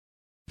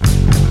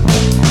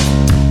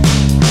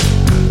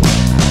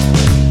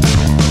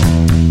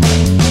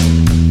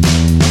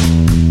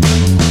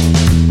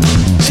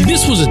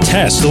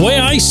test. The way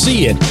I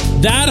see it,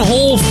 that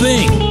whole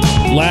thing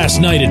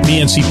last night at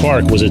PNC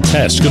Park was a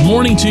test. Good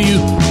morning to you.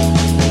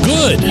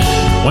 Good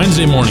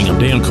Wednesday morning. I'm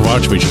Dan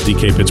Kovacevic of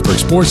DK Pittsburgh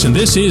Sports, and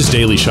this is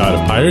Daily Shot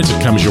of Pirates.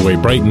 It comes your way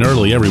bright and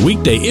early every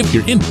weekday. If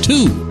you're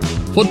into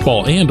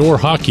football and or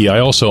hockey, I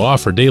also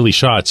offer daily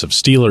shots of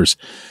Steelers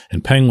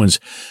and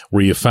Penguins,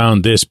 where you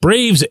found this.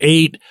 Braves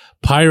 8,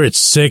 Pirates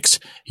 6.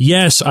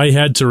 Yes, I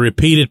had to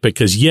repeat it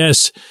because,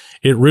 yes,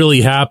 it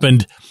really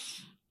happened.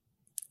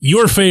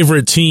 Your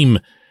favorite team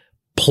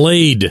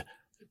played,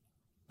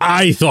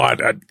 I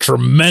thought, a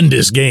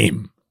tremendous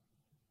game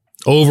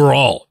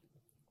overall.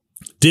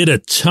 Did a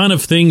ton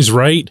of things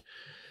right.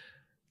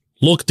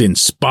 Looked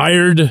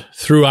inspired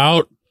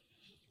throughout.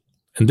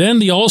 And then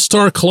the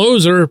all-star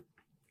closer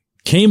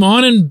came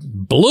on and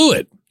blew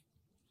it.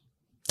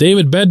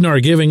 David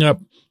Bednar giving up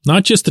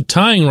not just the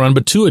tying run,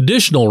 but 2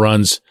 additional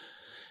runs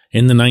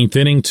in the 9th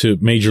inning to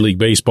Major League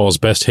Baseball's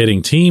best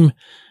hitting team.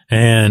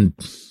 And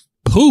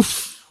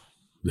poof,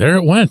 there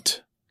it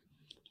went.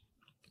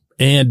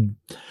 And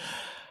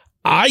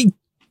I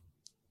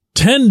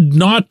tend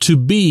not to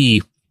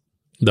be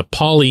the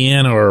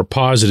Pollyanna or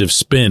positive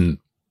spin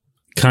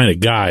kind of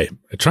guy.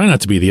 I try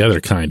not to be the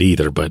other kind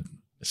either, but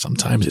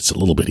sometimes it's a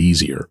little bit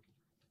easier.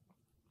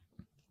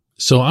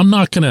 So I'm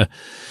not going to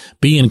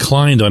be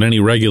inclined on any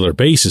regular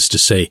basis to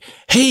say,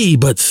 hey,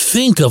 but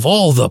think of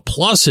all the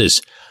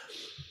pluses.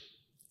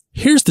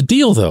 Here's the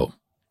deal, though.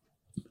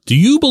 Do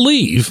you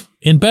believe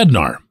in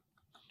Bednar?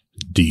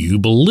 Do you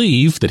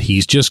believe that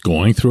he's just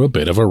going through a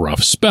bit of a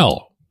rough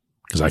spell?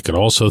 Because I could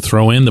also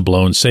throw in the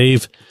blown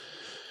save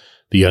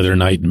the other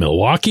night in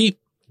Milwaukee,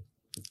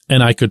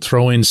 and I could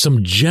throw in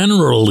some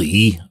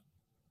generally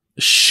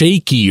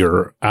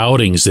shakier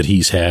outings that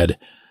he's had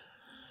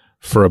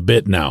for a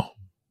bit now.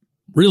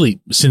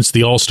 Really, since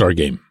the All-Star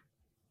game.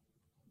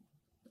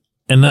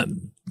 And that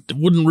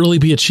wouldn't really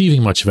be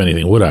achieving much of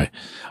anything, would I?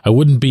 I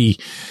wouldn't be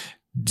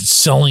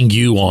selling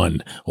you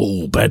on,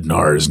 oh,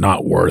 Bednar is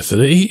not worth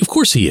it. Of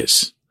course he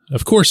is.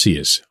 Of course he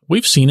is.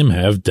 We've seen him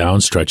have down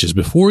stretches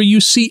before.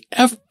 You see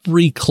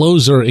every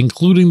closer,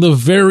 including the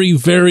very,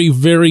 very,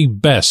 very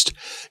best,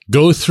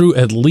 go through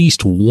at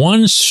least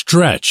one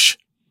stretch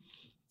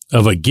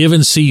of a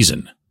given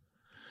season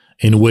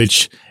in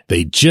which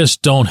they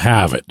just don't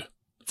have it.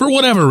 For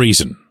whatever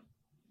reason.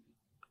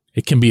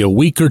 It can be a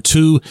week or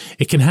two.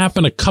 It can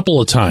happen a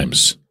couple of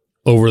times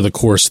over the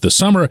course of the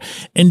summer.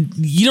 And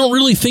you don't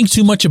really think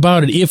too much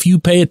about it if you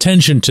pay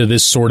attention to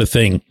this sort of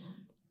thing.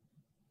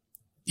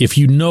 If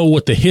you know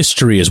what the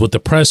history is, what the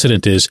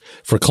precedent is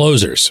for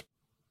closers.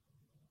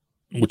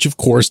 Which, of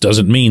course,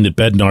 doesn't mean that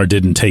Bednar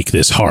didn't take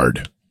this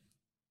hard.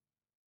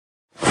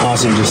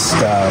 Honestly, just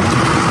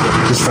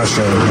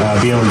frustrating.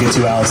 Being able to get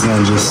 2 outs and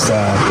then just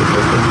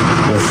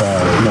with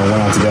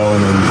 1 out to go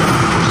and then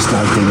just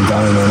not getting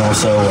done, and then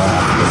also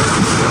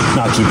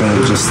not keeping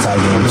it just tie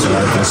game. So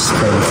that's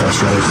very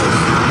frustrating.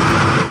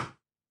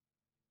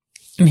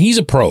 And he's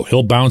a pro.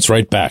 He'll bounce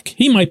right back.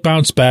 He might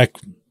bounce back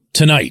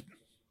tonight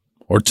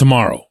or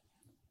tomorrow,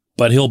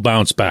 but he'll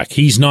bounce back.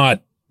 He's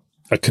not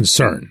a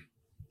concern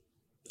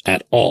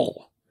at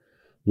all.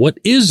 What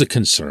is a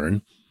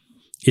concern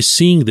is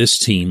seeing this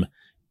team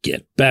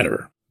get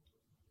better,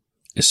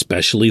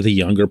 especially the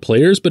younger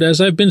players, but as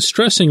I've been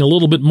stressing a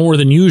little bit more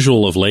than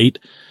usual of late,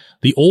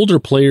 the older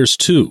players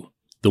too,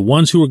 the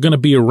ones who are going to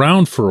be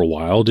around for a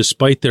while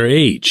despite their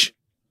age.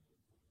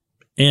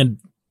 And,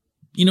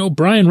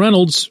 Brian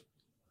Reynolds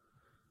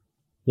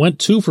went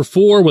 2 for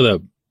 4 with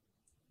a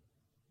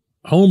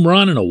home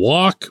run and a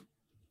walk.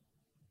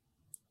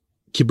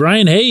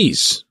 Ke'Bryan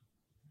Hayes,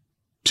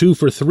 2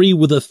 for 3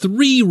 with a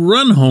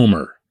 3-run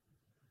homer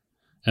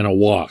and a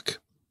walk.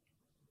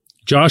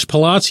 Josh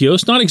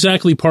Palacios, not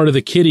exactly part of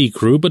the kiddie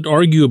crew, but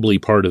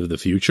arguably part of the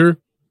future.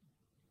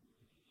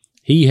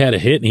 He had a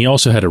hit, and he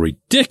also had a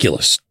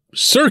ridiculous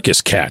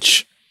circus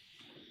catch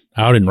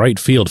out in right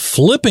field,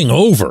 flipping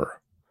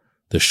over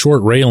the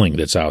short railing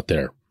that's out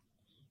there.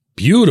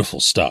 Beautiful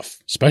stuff,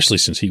 especially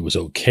since he was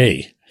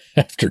okay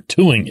after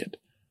doing it.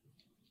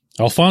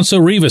 Alfonso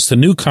Rivas, the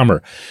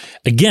newcomer,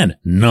 again,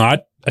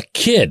 not a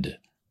kid.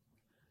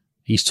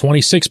 He's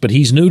 26, but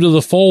he's new to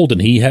the fold,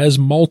 and he has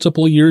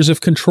multiple years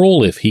of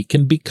control if he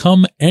can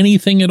become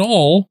anything at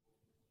all.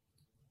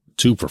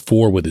 2 for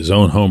 4 with his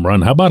own home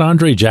run. How about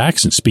Andre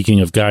Jackson,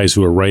 speaking of guys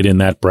who are right in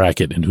that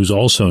bracket and who's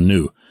also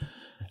new?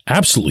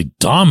 Absolutely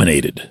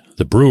dominated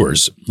the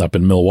Brewers up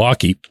in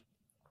Milwaukee.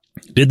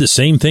 Did the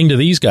same thing to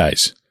these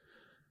guys.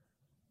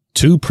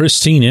 2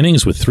 pristine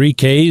innings with 3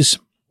 Ks.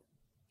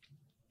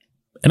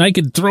 And I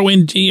could throw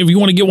in, if you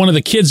want to get one of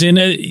the kids in,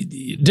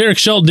 Derek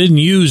Shelton didn't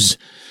use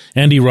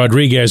Andy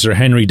Rodriguez or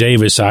Henry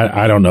Davis.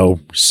 I don't know,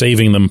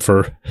 saving them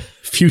for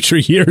future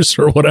years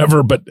or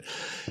whatever, but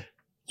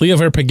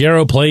Leover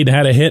Peguero played and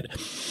had a hit.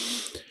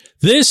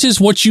 This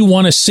is what you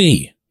want to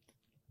see.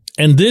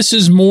 And this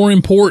is more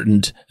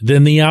important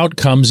than the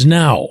outcomes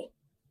now.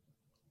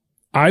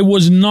 I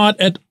was not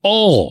at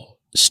all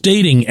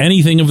stating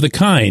anything of the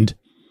kind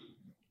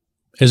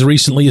as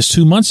recently as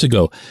 2 months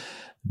ago.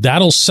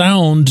 that'll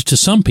sound to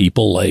some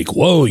people like,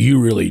 whoa, you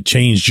really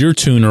changed your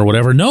tune or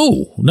whatever.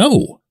 No.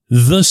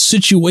 The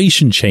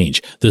situation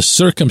changed. The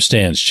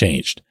circumstance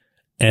changed.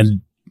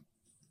 And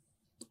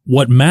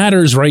what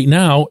matters right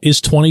now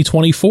is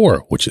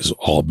 2024, which is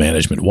all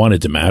management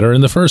wanted to matter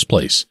in the first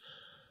place.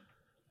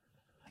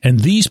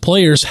 And these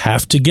players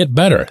have to get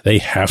better. They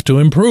have to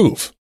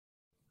improve.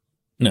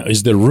 Now,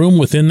 is there room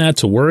within that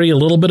to worry a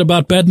little bit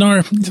about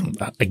Bednar?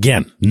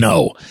 Again,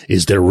 no.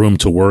 Is there room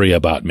to worry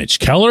about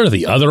Mitch Keller,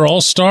 the other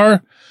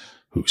all-star,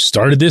 who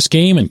started this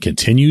game and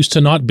continues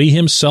to not be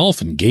himself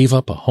and gave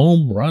up a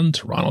home run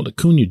to Ronald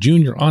Acuna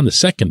Jr. on the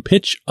second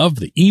pitch of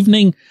the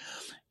evening?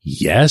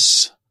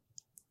 Yes,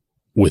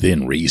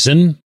 within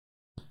reason.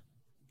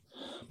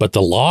 But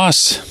the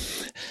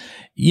loss,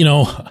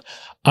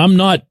 I'm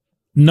not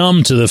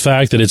numb to the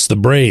fact that it's the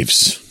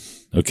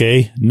Braves,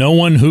 okay? No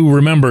one who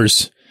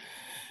remembers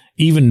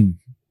even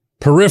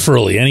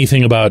peripherally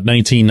anything about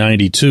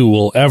 1992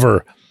 will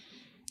ever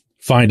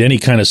find any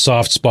kind of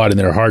soft spot in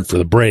their heart for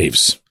the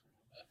Braves.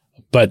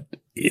 But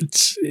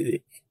it's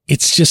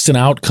just an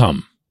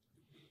outcome.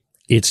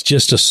 It's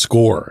just a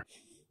score.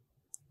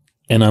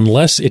 And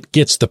unless it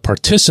gets the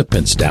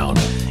participants down,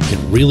 it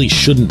really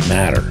shouldn't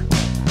matter.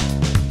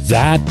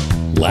 That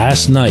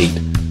last night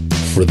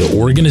for the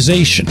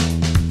organization,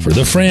 for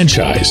the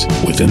franchise,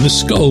 within the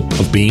scope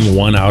of being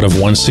 1 out of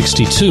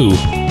 162,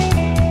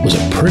 was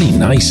a pretty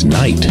nice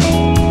night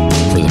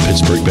for the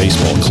Pittsburgh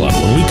Baseball Club.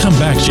 When we come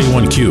back,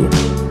 J1Q.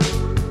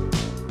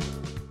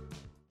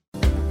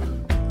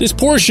 This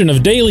portion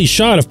of Daily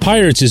Shot of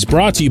Pirates is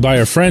brought to you by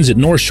our friends at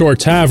North Shore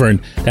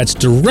Tavern that's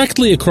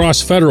directly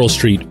across Federal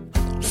Street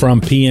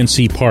from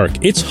PNC Park.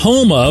 It's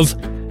home of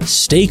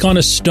Steak on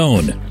a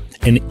Stone,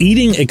 an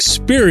eating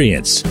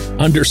experience,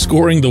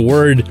 underscoring the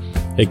word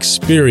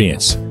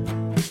experience.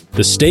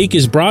 The steak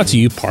is brought to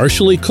you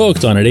partially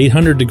cooked on an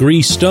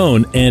 800-degree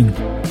stone, and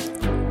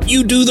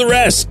you do the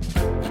rest.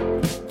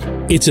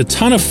 It's a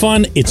ton of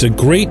fun, it's a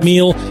great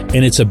meal,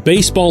 and it's a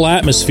baseball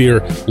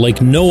atmosphere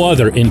like no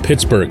other in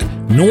Pittsburgh.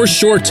 North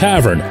Shore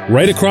Tavern,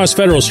 right across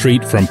Federal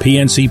Street from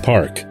PNC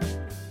Park.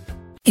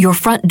 Your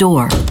front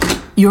door,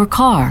 your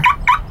car,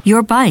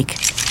 your bike,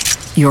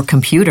 your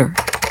computer,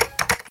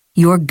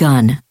 your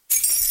gun.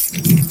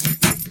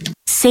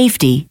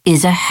 Safety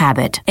is a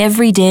habit.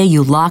 Every day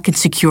you lock and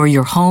secure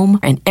your home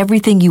and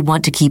everything you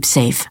want to keep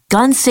safe.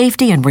 Gun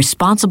safety and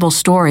responsible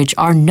storage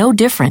are no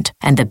different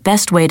and the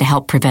best way to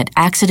help prevent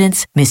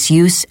accidents,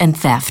 misuse, and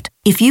theft.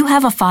 If you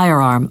have a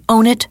firearm,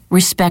 own it,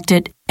 respect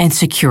it, and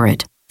secure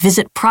it.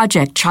 Visit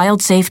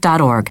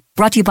ProjectChildSafe.org.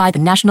 Brought to you by the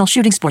National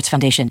Shooting Sports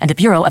Foundation and the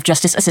Bureau of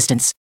Justice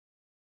Assistance.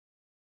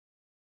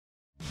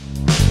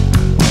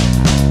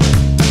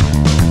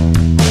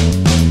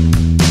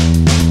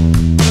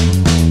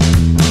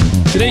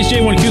 Today's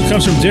J1Q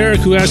comes from Derek,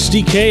 who asks,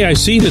 DK, I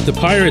see that the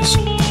Pirates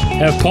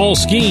have Paul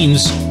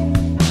Skeens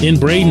in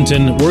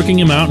Bradenton, working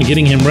him out and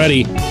getting him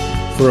ready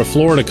for a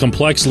Florida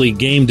Complex League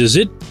game. Does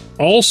it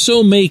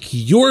also make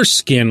your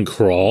skin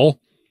crawl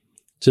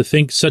to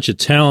think such a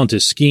talent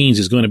as Skeens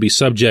is going to be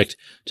subject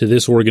to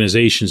this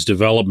organization's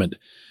development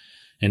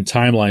and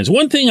timelines?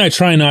 One thing I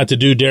try not to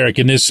do, Derek,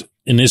 in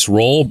this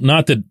role,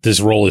 not that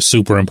this role is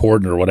super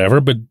important or whatever,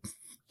 but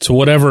to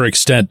whatever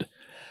extent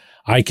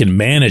I can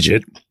manage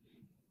it,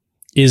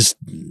 is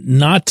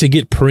not to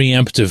get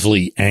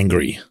preemptively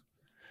angry,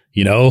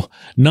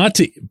 not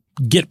to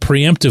get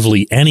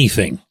preemptively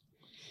anything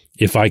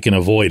if I can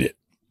avoid it.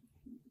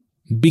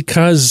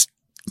 Because,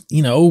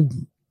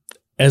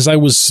 as I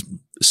was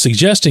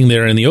suggesting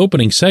there in the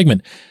opening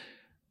segment,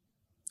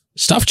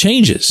 stuff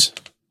changes.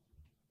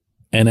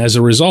 And as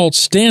a result,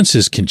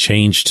 stances can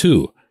change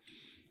too.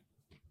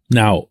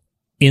 Now,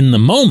 in the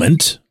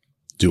moment,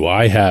 do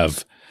I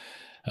have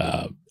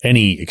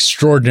any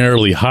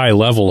extraordinarily high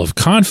level of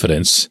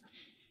confidence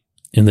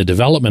in the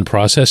development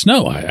process?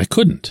 No, I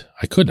couldn't.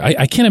 I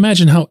can't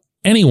imagine how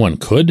anyone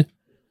could,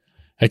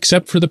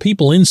 except for the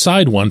people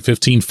inside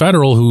 115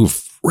 Federal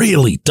who've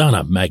really done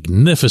a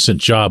magnificent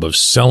job of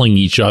selling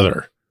each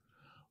other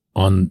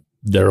on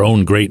their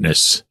own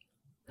greatness.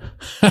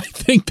 I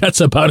think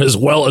that's about as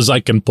well as I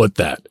can put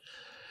that.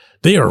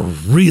 They are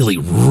really,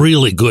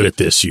 really good at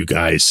this, you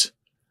guys.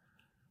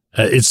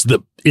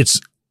 It's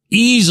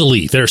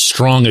easily their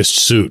strongest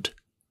suit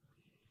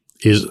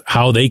is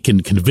how they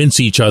can convince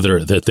each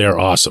other that they're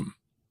awesome.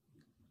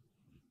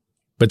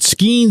 But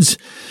Skeens,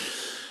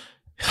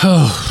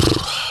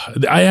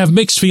 I have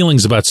mixed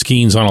feelings about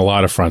Skeens on a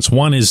lot of fronts.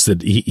 One is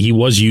that he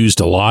was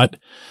used a lot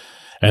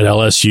at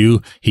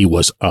LSU. He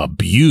was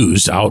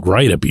abused,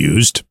 outright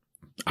abused,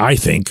 I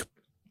think,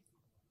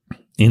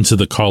 into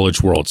the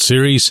College World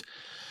Series.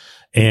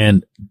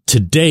 And to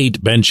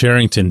date, Ben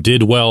Cherington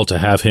did well to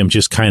have him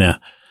just kind of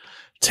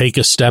take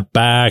a step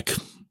back,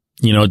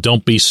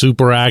 don't be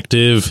super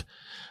active,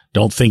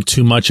 don't think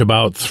too much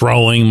about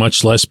throwing,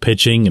 much less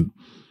pitching. And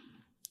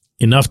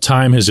enough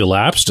time has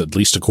elapsed, at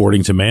least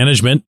according to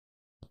management,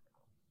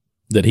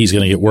 that he's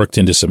going to get worked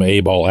into some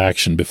A-ball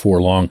action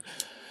before long.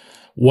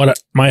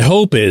 What my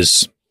hope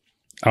is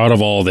out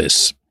of all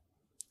this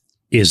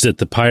is that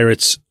the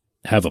Pirates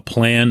have a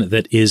plan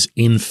that is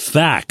in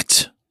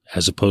fact,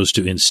 as opposed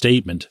to in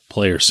statement,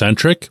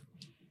 player-centric.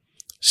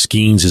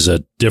 Skeens is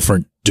a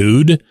different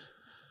dude.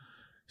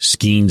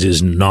 Skeens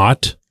is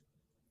not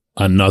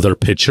another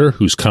pitcher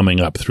who's coming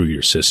up through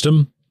your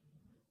system.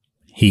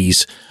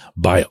 He's,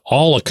 by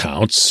all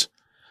accounts,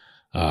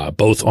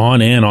 both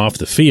on and off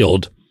the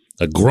field,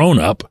 a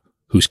grown-up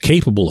who's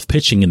capable of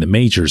pitching in the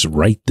majors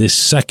right this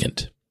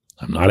second.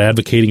 I'm not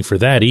advocating for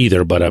that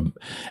either, but I'm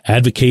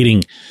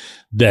advocating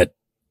that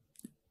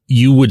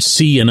you would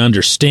see an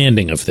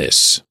understanding of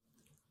this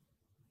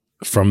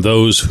from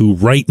those who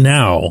right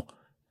now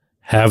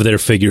have their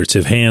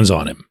figurative hands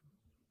on him.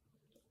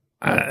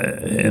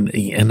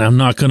 And I'm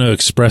not going to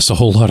express a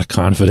whole lot of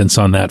confidence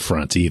on that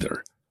front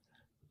either.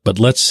 But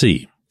let's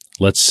see.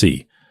 Let's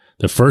see.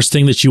 The first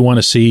thing that you want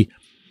to see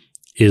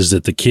is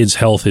that the kid's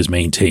health is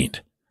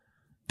maintained.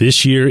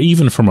 This year,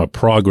 even from a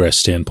progress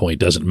standpoint,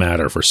 doesn't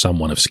matter for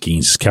someone of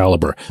Skeens'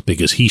 caliber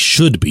because he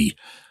should be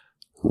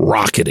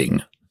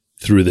rocketing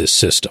through this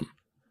system.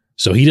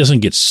 So he doesn't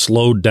get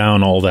slowed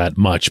down all that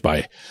much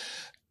by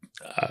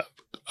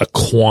a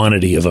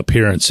quantity of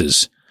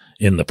appearances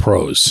in the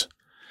pros.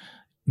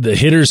 The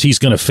hitters he's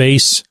going to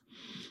face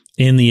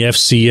in the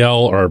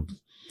FCL are,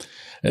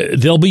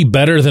 they'll be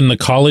better than the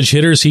college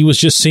hitters he was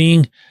just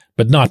seeing,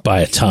 but not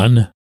by a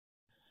ton.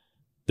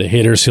 The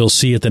hitters he'll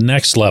see at the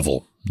next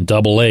level,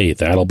 AA,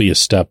 that'll be a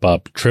step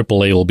up.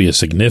 AAA will be a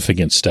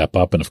significant step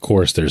up. And of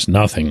course, there's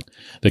nothing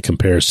that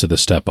compares to the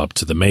step up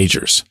to the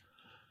majors.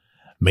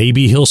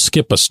 Maybe he'll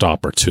skip a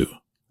stop or two.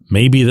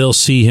 Maybe they'll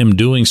see him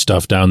doing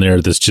stuff down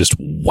there that's just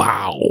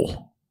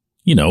wow.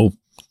 You know,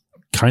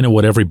 kind of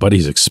what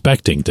everybody's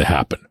expecting to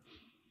happen.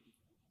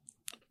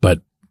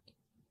 But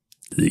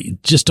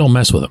just don't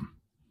mess with him.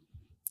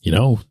 You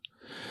know,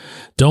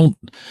 don't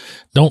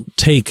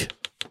take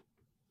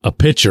a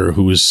pitcher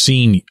who is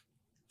seen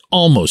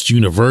almost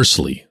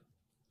universally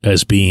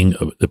as being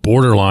a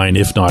borderline,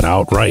 if not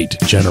outright,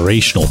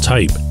 generational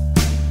type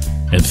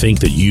and think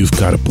that you've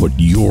got to put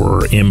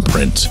your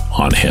imprint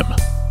on him,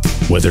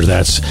 whether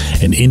that's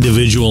an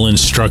individual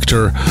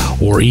instructor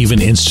or even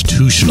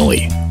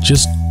institutionally.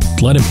 Just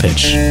let him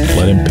pitch.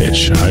 Let him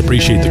pitch. I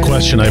appreciate the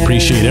question. I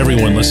appreciate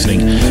everyone listening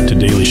to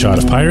Daily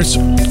Shot of Pirates.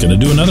 Going to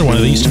do another one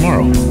of these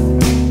tomorrow.